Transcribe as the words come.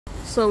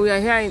So we are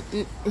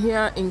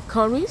here in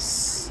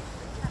Currys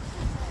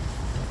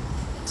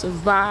to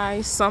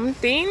buy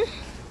something.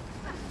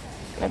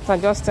 Let her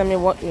just tell me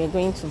what we're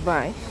going to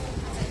buy.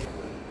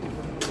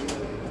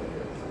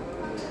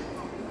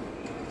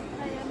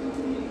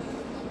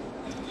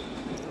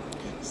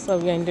 So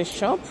we are in the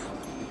shop.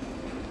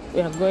 We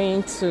are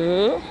going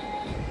to.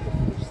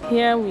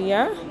 Here we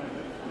are.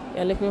 We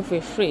are looking for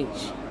a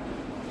fridge.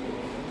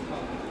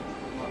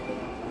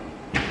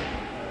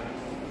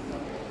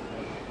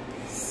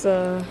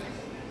 So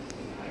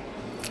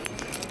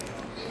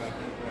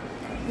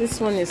this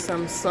one is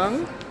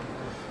Samsung.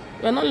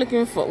 We're not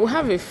looking for. We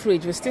have a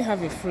fridge. We still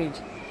have a fridge.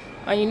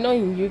 And you know,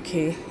 in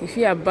UK, if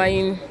you are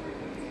buying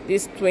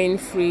this twin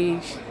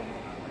fridge,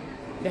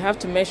 they have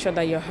to make sure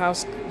that your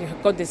house you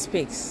have got the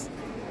space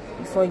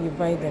before you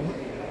buy them.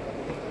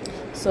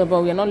 So,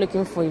 but we're not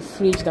looking for a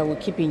fridge that we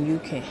keep in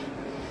UK.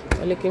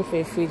 We're looking for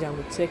a fridge that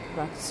we take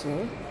back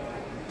to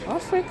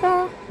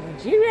Africa,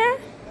 Nigeria.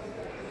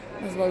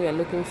 That's what we are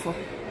looking for.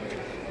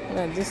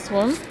 Like this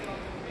one.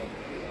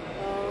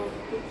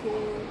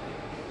 Cooking,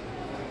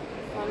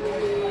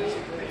 family,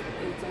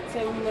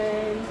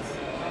 entertainment,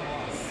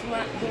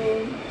 smart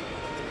home.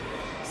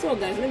 So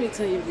guys, let me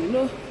tell you,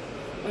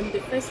 on the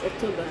 1st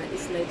October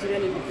is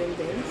Nigerian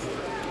Independence.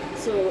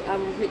 So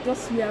I'm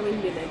just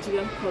wearing the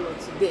Nigerian color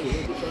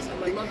today because I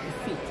might not be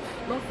fit.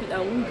 Not fit,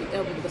 I won't be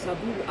able because I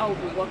will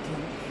be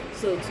working.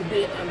 So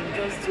today I'm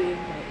just doing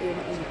my own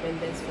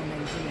independence for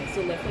Nigeria.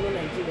 So my fellow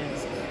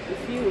Nigerians,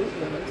 if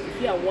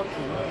you are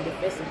working on the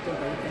 1st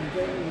October, you can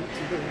join me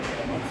today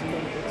or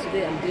tomorrow. But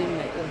today I'm doing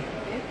my own.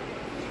 Okay?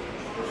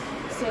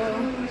 So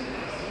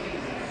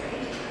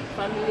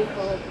family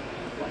hub,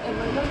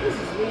 whatever. This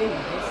is really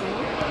nice.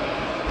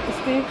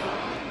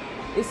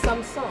 It's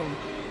Samsung.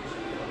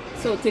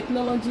 So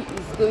technology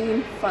is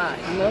going far,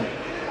 You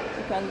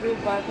can go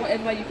back,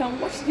 whatever. You can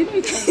watch. You can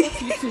watch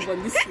YouTube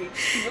on this screen.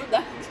 You know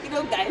that.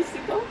 Guys.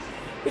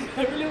 You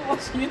can really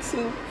watch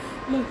YouTube.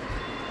 Look,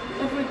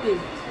 everything.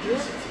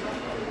 Yeah.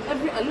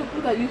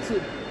 Look at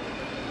YouTube.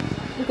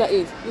 Look at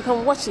it. You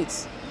can watch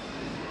it.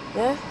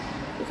 Yeah.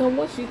 You can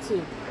watch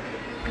YouTube.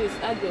 Please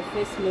add your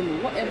face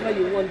menu. Whatever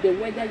you want. The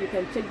weather. You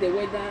can check the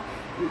weather.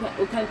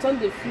 You can turn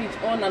the fridge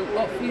on and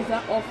off.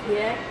 Freezer off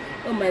here.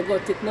 Oh my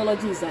God,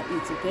 technology is at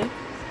it. Okay.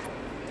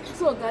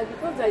 So guys,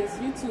 because there is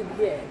YouTube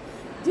here,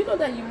 do you know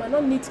that you might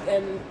not need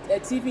a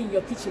TV in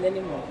your kitchen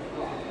anymore?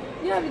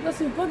 Yeah, because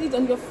you've got it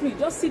on your fridge.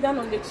 Just sit down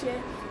on the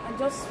chair and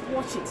just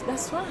watch it.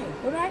 That's fine,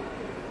 alright?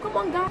 Come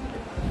on, guys.